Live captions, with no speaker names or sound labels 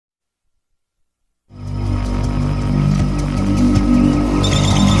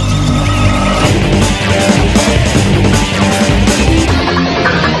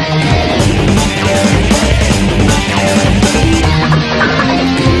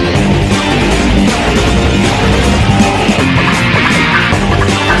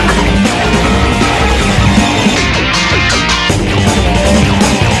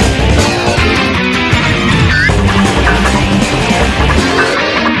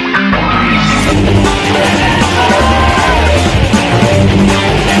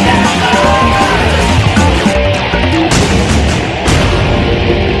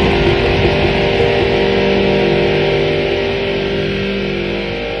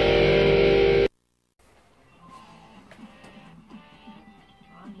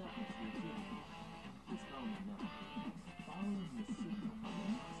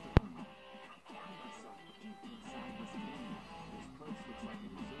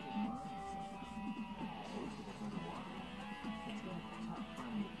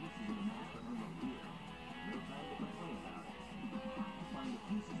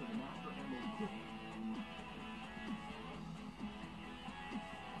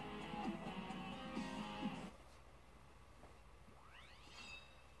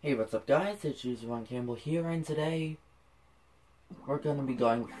Hey, what's up guys, it's User1 Campbell here, and today we're going to be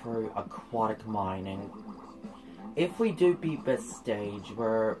going through aquatic mining. If we do beat this stage,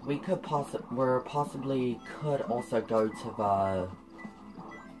 we possibly could also go to the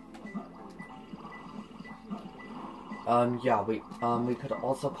we could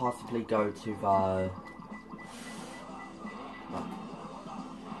also possibly go to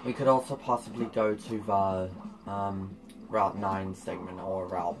the Route 9 segment, or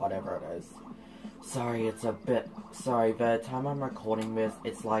route whatever it is. Sorry, the time I'm recording this,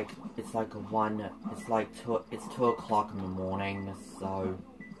 it's 2 o'clock in the morning, so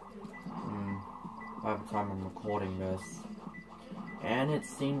by the time I'm recording this. And it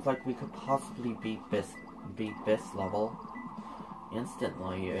seems like we could possibly beat this level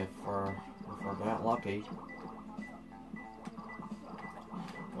instantly if we're that lucky.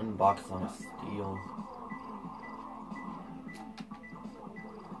 One box on a steel.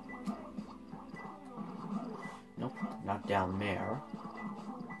 Nope, not down there.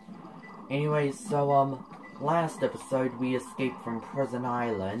 Anyways, so last episode we escaped from Prison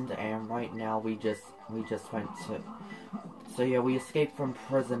Island, and right now we just went to. So yeah, we escaped from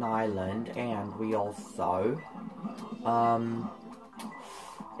Prison Island, and we also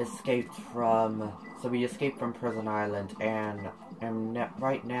escaped from. So we escaped from Prison Island, and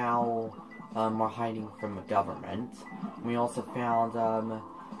right now we're hiding from the government. We also found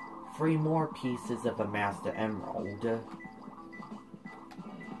 3 more pieces of a Master Emerald.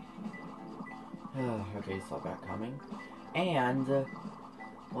 Okay, saw that coming. And,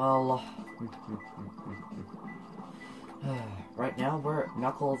 well, right now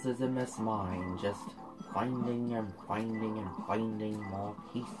Knuckles is in this mine, just finding and finding and finding more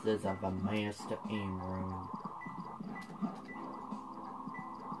pieces of a Master Emerald.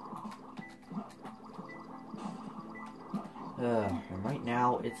 And right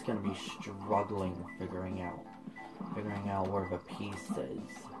now it's gonna be struggling figuring out where the piece is.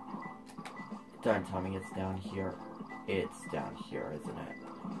 Don't tell me it's down here. It's down here, isn't it?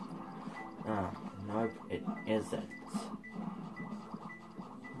 Nope, it isn't.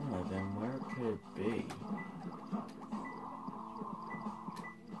 Oh, then where could it be?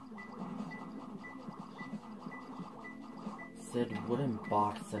 Said wooden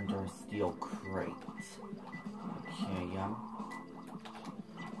box under a steel crate. Okay,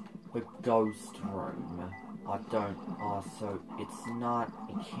 the ghost room. So it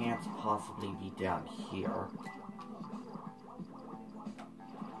can't possibly be down here.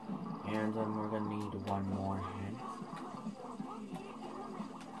 And we're gonna need one more hint.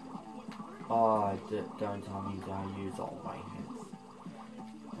 Oh, don't tell me that I use all my hints.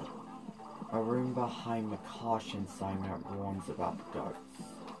 A room behind the caution sign that warns about the ghosts.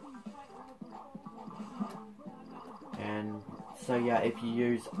 And so yeah,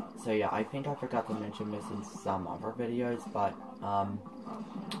 I think I forgot to mention this in some other videos, but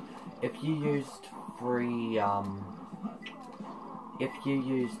if you used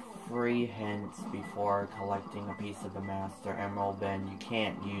free hints before collecting a piece of the Master Emerald, then you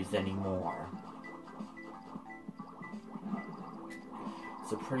can't use any more.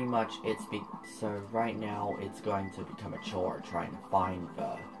 So pretty much so right now it's going to become a chore trying to find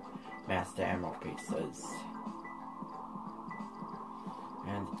the Master Emerald pieces.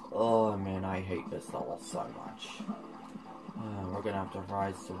 And, oh man, I hate this level so much. We're gonna have to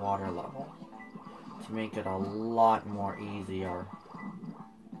rise the water level to make it a lot more easier.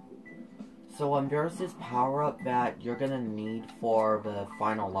 So, there's this power-up that you're gonna need for the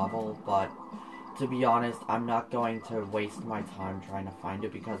final level, but to be honest, I'm not going to waste my time trying to find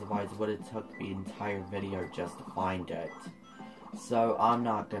it, because otherwise it would have took the entire video just to find it. So, I'm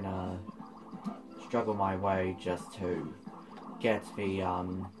not gonna struggle my way just to get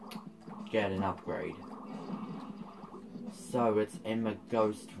an upgrade. So it's in the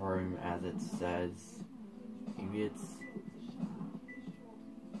ghost room, as it says. Maybe it's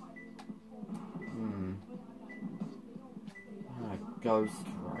ghost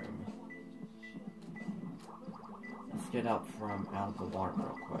room. Let's get up from out of the water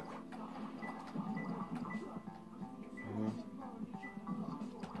real quick.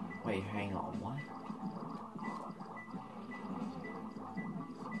 Wait, hang on, what?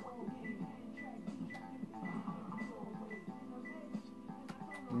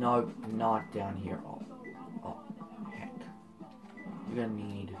 Nope, not down here. Oh, heck. You're gonna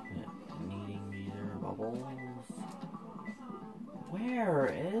need needing meter bubbles. Where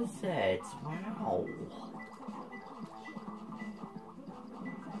is it? Wow.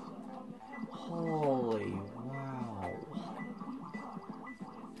 Holy wow.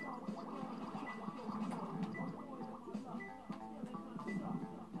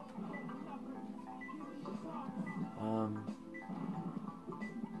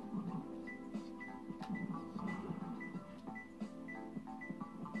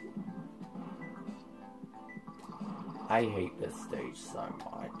 I hate this stage so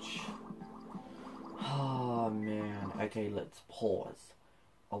much. Oh man. Okay, let's pause.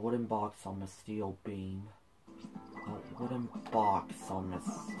 A wooden box on a steel beam. A wooden box on a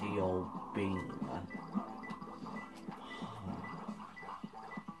steel beam.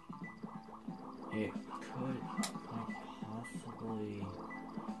 It could possibly...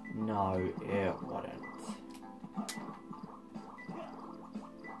 No, it wouldn't.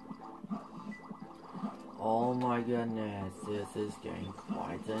 Oh my goodness, this is getting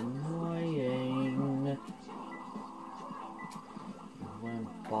quite annoying. One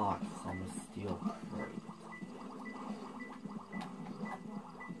box on the steel crate.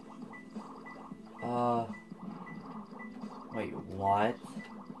 Wait, what?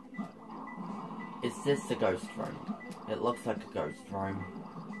 Is this the ghost room? It looks like a ghost room.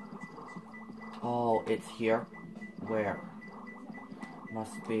 Oh, it's here? Where?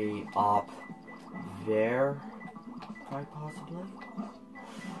 Must be up there? Quite possibly?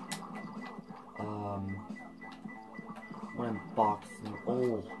 One box.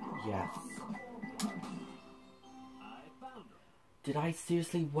 Oh, yes. Did I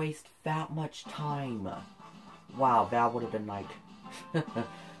seriously waste that much time? Wow, that would have been like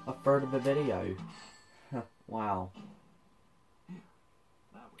a third of the video. Wow.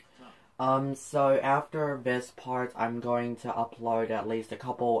 So after this part, I'm going to upload at least a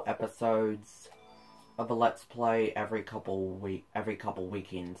couple episodes of a Let's Play every couple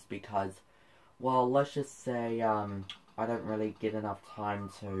weekends because, well, let's just say, I don't really get enough time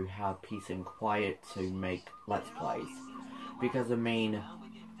to have peace and quiet to make Let's Plays. Because, I mean,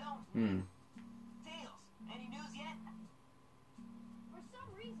 and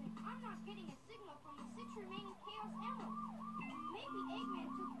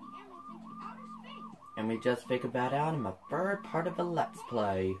we just figured that out in the third part of the Let's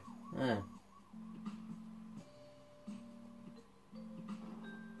Play.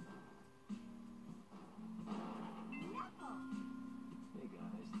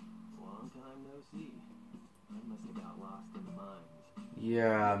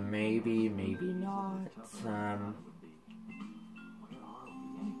 Yeah, maybe, maybe not. Where are we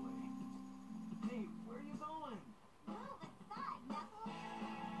anyway? Hey, where are you going? Move aside, Knuckles.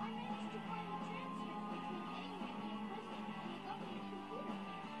 I managed to find the transcript between Eggman and the president and the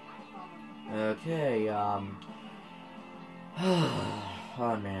government computer. Okay,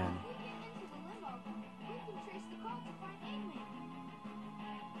 oh man. If we get into the limo, we can trace the call to find Eggman.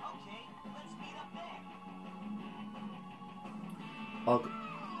 Okay, let's meet up there. Okay.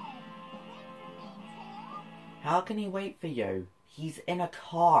 How can he wait for you? He's in a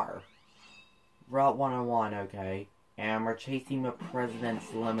car. Route 101, okay. And we're chasing the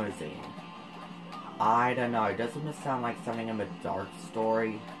president's limousine. I don't know. Doesn't this sound like something in the Dark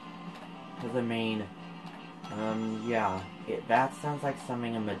Story? Because, I mean, yeah. That sounds like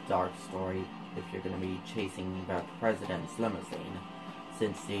something in the Dark Story if you're going to be chasing the president's limousine.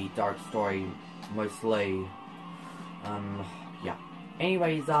 Since the Dark Story mostly, yeah.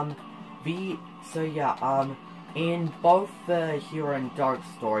 Anyways, in both the Hero and Dark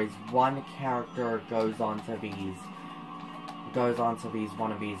stories, one character goes onto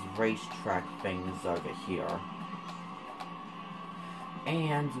one of these racetrack things over here.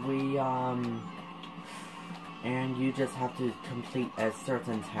 And and you just have to complete a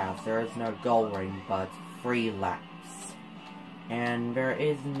certain task. There is no goal ring, but 3 laps. And there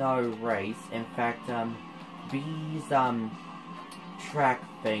is no race. In fact, these, track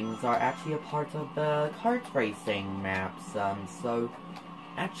things are actually a part of the kart racing maps, so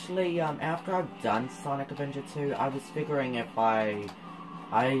actually, after I've done Sonic Adventure 2, I was figuring if I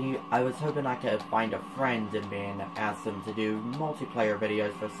was hoping I could find a friend and then ask them to do multiplayer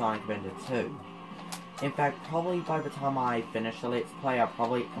videos for Sonic Adventure 2. In fact, probably by the time I finish the Let's Play, I'm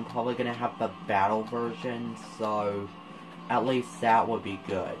probably gonna have the battle version, so at least that would be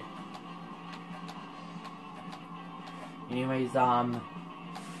good. Anyways,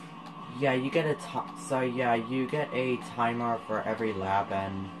 yeah, you get you get a timer for every lap,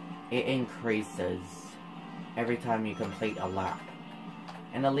 and it increases every time you complete a lap.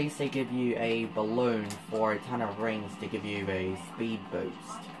 And at least they give you a balloon for a ton of rings to give you a speed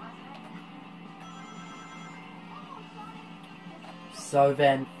boost. So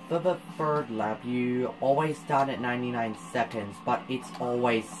then, for the 3rd lap, you always start at 99 seconds, but it's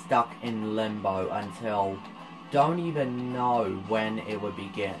always stuck in limbo until don't even know when it would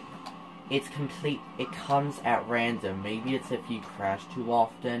begin. It's complete, it comes at random. Maybe it's if you crash too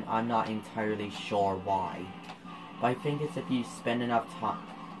often, I'm not entirely sure why. But I think it's if you spend enough time,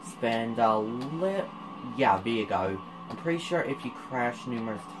 yeah, there you go. I'm pretty sure if you crash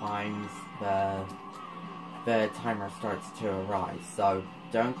numerous times, the timer starts to arise. So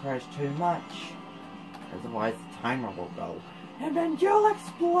don't crash too much, otherwise the timer will go. And then you'll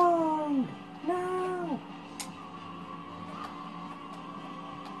explode! No!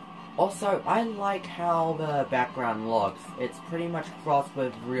 Also, I like how the background looks. It's pretty much crossed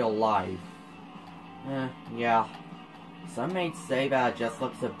with real life. Yeah. Some may say that it just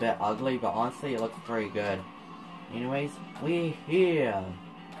looks a bit ugly, but honestly it looks pretty good. Anyways, we're here.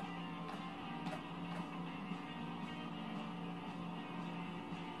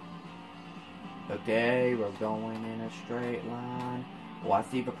 Okay, we're going in a straight line. Oh, I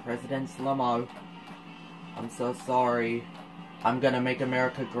see the president's limo. I'm so sorry. I'm gonna make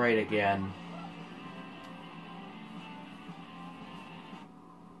America great again.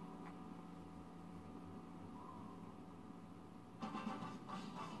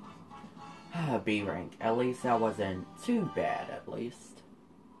 B rank. At least that wasn't too bad, at least.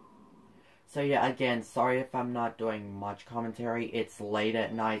 So yeah, again, sorry if I'm not doing much commentary. It's late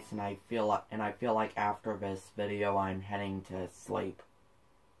at night, and I feel like after this video, I'm heading to sleep.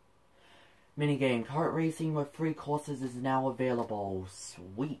 Minigame kart racing with 3 courses is now available.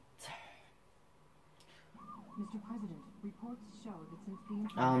 Sweet. Mr. President, reports show that since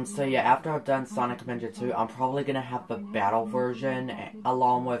the So yeah, after I've done Sonic Adventure 2, I'm probably gonna have the battle version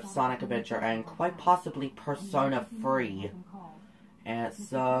along with Sonic Adventure and quite possibly Persona 3. And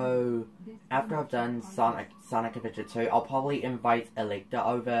so, after I've done Sonic Adventure 2, I'll probably invite Electa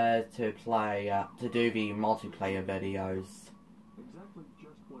over to play, to do the multiplayer videos. Exactly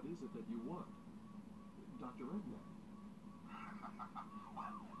just what is it that you want? Dr. Eggman.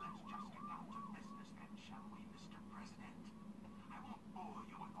 Well, let's just get down to business then, shall we, Mr. President? I won't bore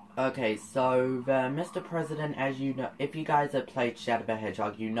you with all Okay, so the Mr. President, as you know, if you guys have played Shadow the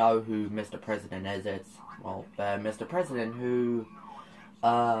Hedgehog, you know who Mr. President is. It's, well, the Mr. President who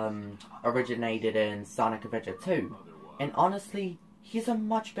originated in Sonic Adventure 2. And honestly, he's a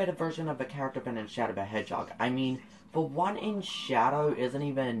much better version of the character than in Shadow the Hedgehog. I mean, the one in Shadow isn't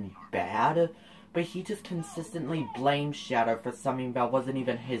even bad, but he just consistently blames Shadow for something that wasn't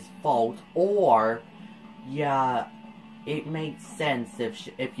even his fault, or, yeah, it makes sense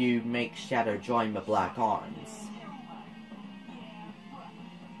if you make Shadow join the Black Arms.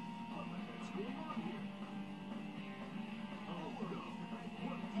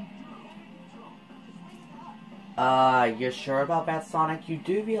 You're sure about that, Sonic? You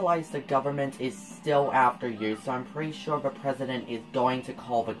do realize the government is still after you, so I'm pretty sure the president is going to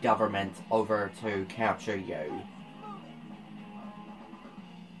call the government over to capture you.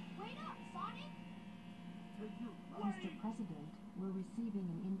 Wait up, Sonic! Mr. President, we're receiving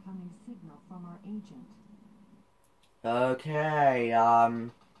an incoming signal from our agent. Okay,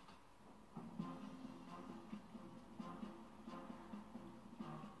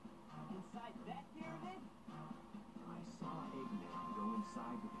 inside that pyramid? I saw Eggman go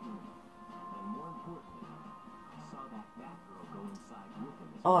inside the pyramid. And more importantly, I saw that Batgirl go inside with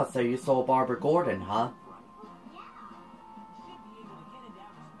him. oh, so you saw Barbara Gordon, huh? Should be able to get into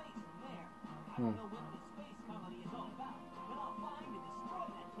outer space from there. I don't know what this space colony is all about, but I'll find and destroy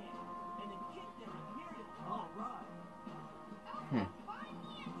that thing. And then get their Imperial claws. Find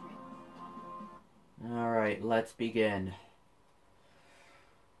the entrance! Alright, let's begin.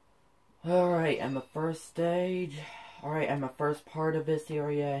 Alright, and the first stage... Alright, and the first part of this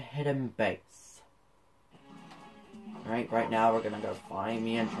area, Hidden Base. Alright, right now we're gonna go find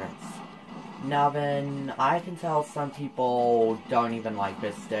the entrance. Now then, I can tell some people don't even like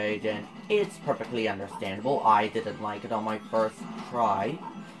this stage, and it's perfectly understandable. I didn't like it on my first try.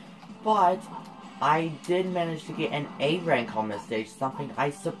 But I did manage to get an A rank on this stage, something I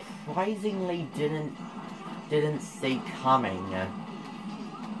surprisingly didn't see coming.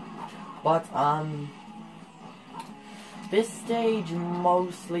 But, this stage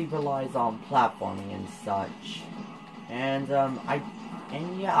mostly relies on platforming and such. And,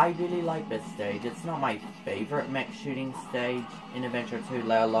 yeah, I really like this stage. It's not my favorite mech shooting stage in Adventure 2,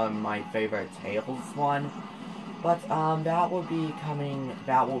 let alone my favorite Tails one. But, that will be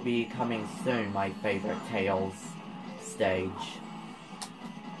coming soon, my favorite Tails stage.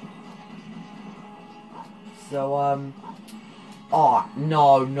 So, oh,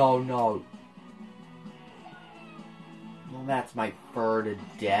 no. Well, that's my third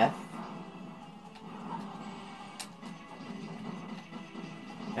death.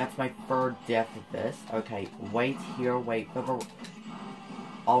 That's my third death of this. Okay, wait here, wait for the...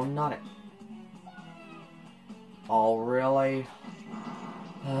 Oh, not it. Oh, really?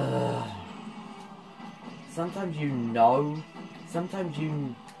 Sometimes you know. Sometimes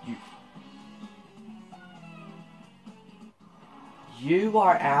you You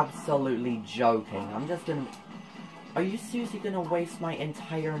are absolutely joking. I'm just gonna... Are you seriously gonna waste my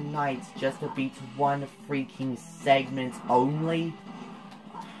entire night just to beat one freaking segment only?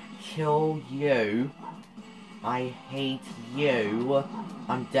 Kill you. I hate you.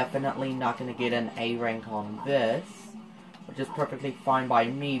 I'm definitely not gonna get an A rank on this. Which is perfectly fine by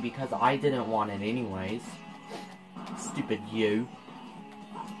me because I didn't want it anyways. Stupid you.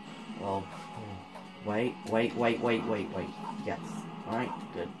 Well, wait. Yes. Alright,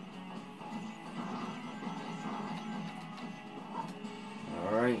 good.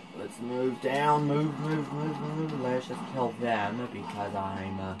 Alright, let's move down. Move. Let's just kill them because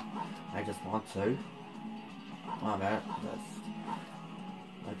I just want to. Oh man, that's...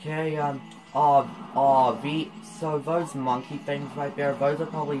 Okay, so those monkey things right there, those are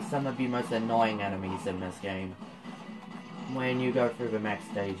probably some of the most annoying enemies in this game. When you go through the max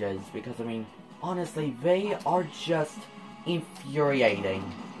stages, because I mean, honestly, they are just infuriating.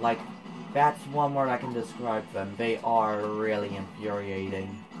 Like, that's one word I can describe them. They are really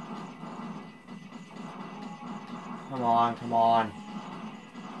infuriating. Come on.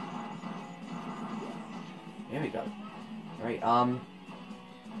 Here we go. Alright,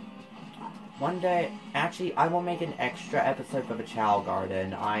 one day, actually, I will make an extra episode for the Chow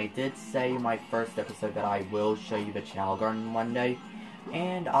Garden. I did say in my first episode that I will show you the Chow Garden one day,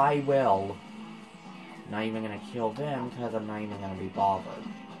 and I will. Not even gonna kill them, because I'm not even gonna be bothered.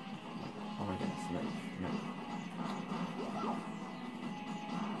 Oh my goodness, move.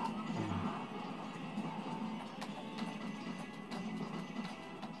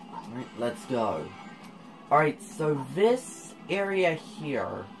 Alright, let's go. Alright, so this area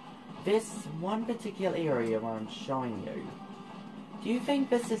here, this one particular area where I'm showing you, do you think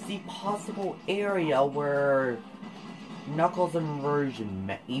this is the possible area where Knuckles and Rouge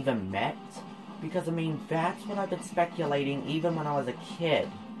even met? Because, I mean, that's what I've been speculating even when I was a kid.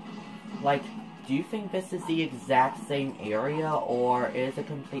 Like, do you think this is the exact same area, or is it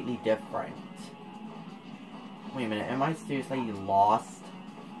completely different? Wait a minute, am I seriously lost?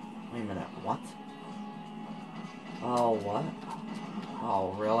 Wait a minute, what? Oh, what?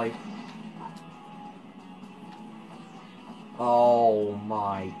 Oh, really? Oh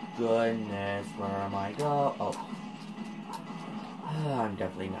my goodness, where am I go? Oh. I'm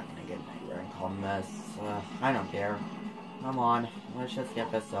definitely not gonna get an A rank on this. I don't care. Come on, let's just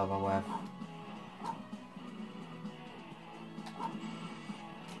get this over with.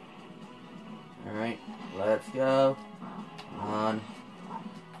 Alright, let's go. Come on.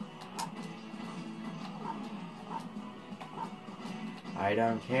 I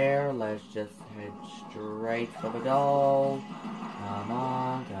don't care, let's just head straight for the goal. Come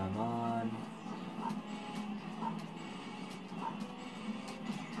on.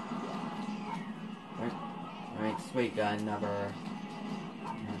 Alright, sweet gun, never.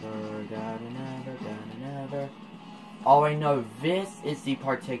 Oh, I know, this is the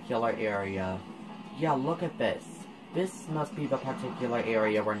particular area. Yeah, look at this. This must be the particular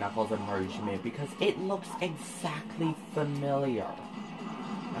area where Knuckles and Rouge met, because it looks exactly familiar.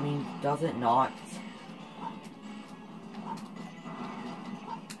 I mean, does it not?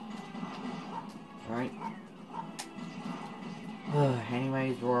 Alright.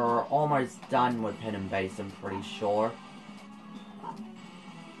 Anyways, we're almost done with Hidden Base, I'm pretty sure.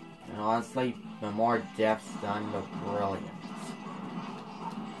 And honestly, the more deaths done, the brilliant.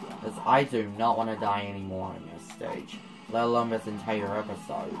 Because I do not want to die anymore in this stage. Let alone this entire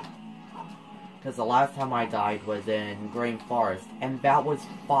episode. Because the last time I died was in Green Forest, and that was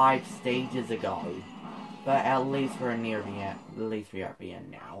 5 stages ago. But at least we're near the end. At least we are at the end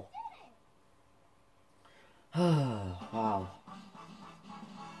now. Wow.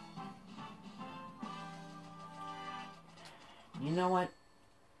 You know what?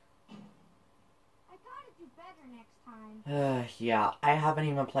 I gotta do better next time. Yeah, I haven't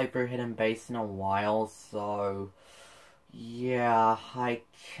even played through Hidden Base in a while, so... Yeah, I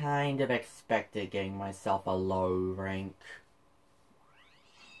kind of expected getting myself a low rank.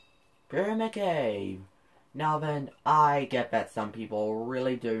 Pyramid Cave! Now then, I get that some people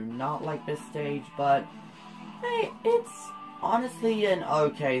really do not like this stage, but... Hey, it's honestly an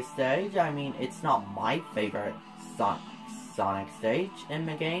okay stage. I mean, it's not my favorite Sonic stage in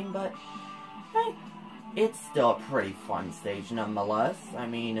the game, but... Hey, it's still a pretty fun stage nonetheless. I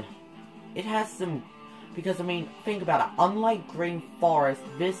mean, it has some... Because, I mean, think about it. Unlike Green Forest,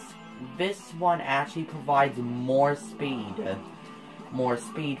 this one actually provides more speed. More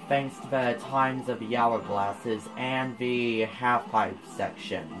speed thanks to the times of the hourglasses and the half-pipe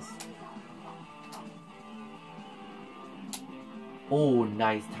sections. Oh,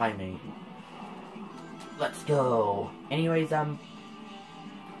 nice timing. Let's go. Anyways,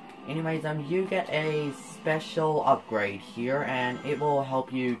 Anyways, you get a special upgrade here, and it will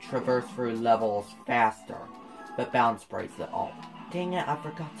help you traverse through levels faster. The bounce bracelet. Oh, dang it, I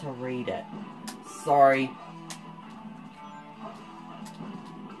forgot to read it. Sorry.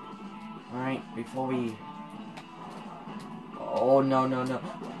 Alright, before we... Oh, no, no, no.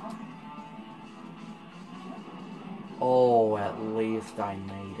 Oh, at least I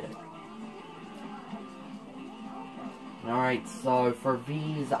made it. Alright, so for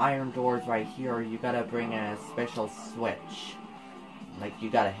these iron doors right here, you gotta bring a special switch. Like, you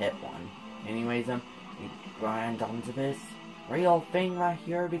gotta hit one. Anyways, we grind onto this real thing right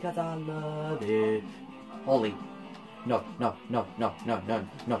here because I love it. Holy. No, no, no, no, no, no,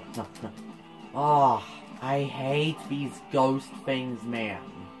 no, no, no. Oh, I hate these ghost things, man.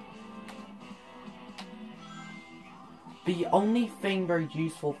 The only thing they're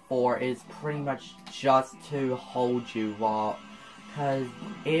useful for is pretty much just to hold you while, cause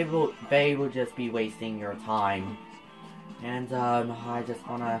they will just be wasting your time. And I just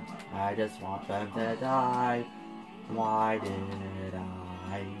want them to die. Why did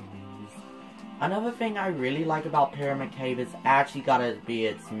I? Another thing I really like about Pyramid Cave is actually gotta be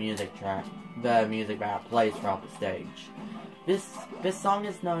its music track, the music that plays throughout the stage. This song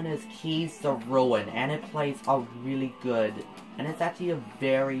is known as Keys to Ruin, and it plays a really good, and it's actually a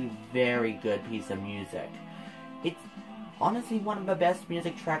very, very good piece of music. It's honestly one of the best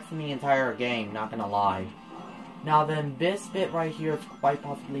music tracks in the entire game, not gonna lie. Now then, this bit right here is quite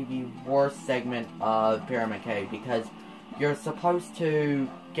possibly the worst segment of Pyramid Cave, because you're supposed to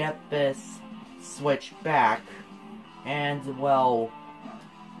get this switch back, and well,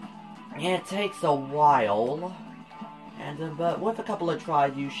 it takes a while. And, but with a couple of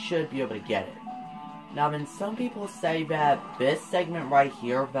tries, you should be able to get it. Now then, some people say that this segment right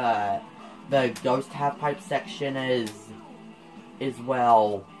here, the ghost half-pipe section is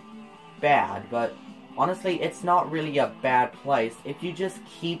well, bad. But, honestly, it's not really a bad place. If you just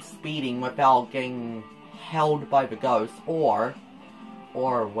keep speeding without getting held by the ghost, or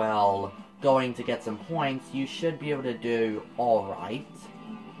well, going to get some points, you should be able to do alright.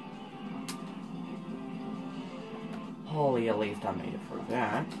 Holy, at least I made it for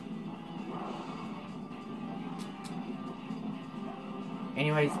that.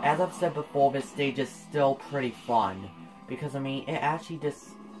 Anyways, as I've said before, this stage is still pretty fun. Because, I mean, it actually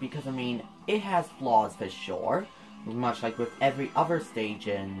it has flaws for sure. Much like with every other stage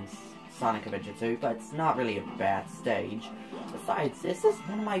in Sonic Adventure 2, but it's not really a bad stage. Besides, this is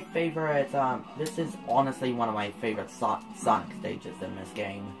one of my favorite, this is honestly one of my favorite Sonic stages in this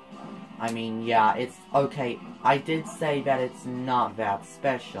game. I mean, yeah, it's okay. I did say that it's not that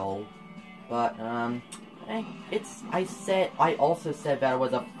special, but, I also said that it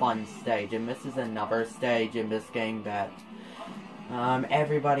was a fun stage, and this is another stage in this game that,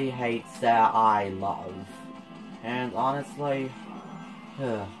 everybody hates that I love. And honestly,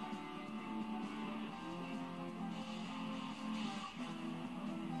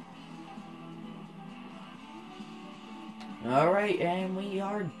 Alright, and we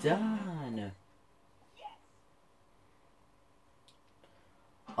are done.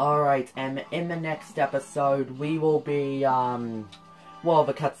 Alright, and in the next episode, we will be, well,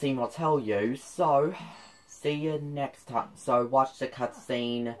 the cutscene will tell you, so, see you next time. So, watch the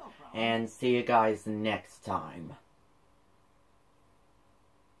cutscene, and see you guys next time.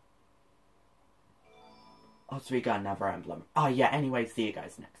 Oh, so we got another emblem. Oh, yeah, anyway, see you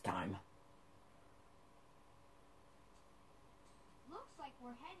guys next time. Looks like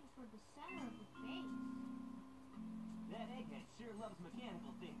we're heading for the center of the base. That egghead sure loves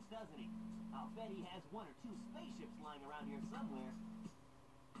mechanical things, doesn't he? I'll bet he has one or two spaceships lying around here somewhere.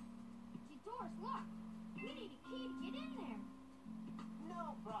 The door's locked. We need a key to get in there.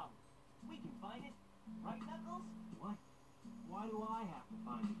 No problem. We can find it. Right, Knuckles? What? Why do I have to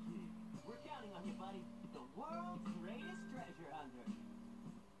find the key? We're counting on you, buddy. The world's greatest treasure hunter.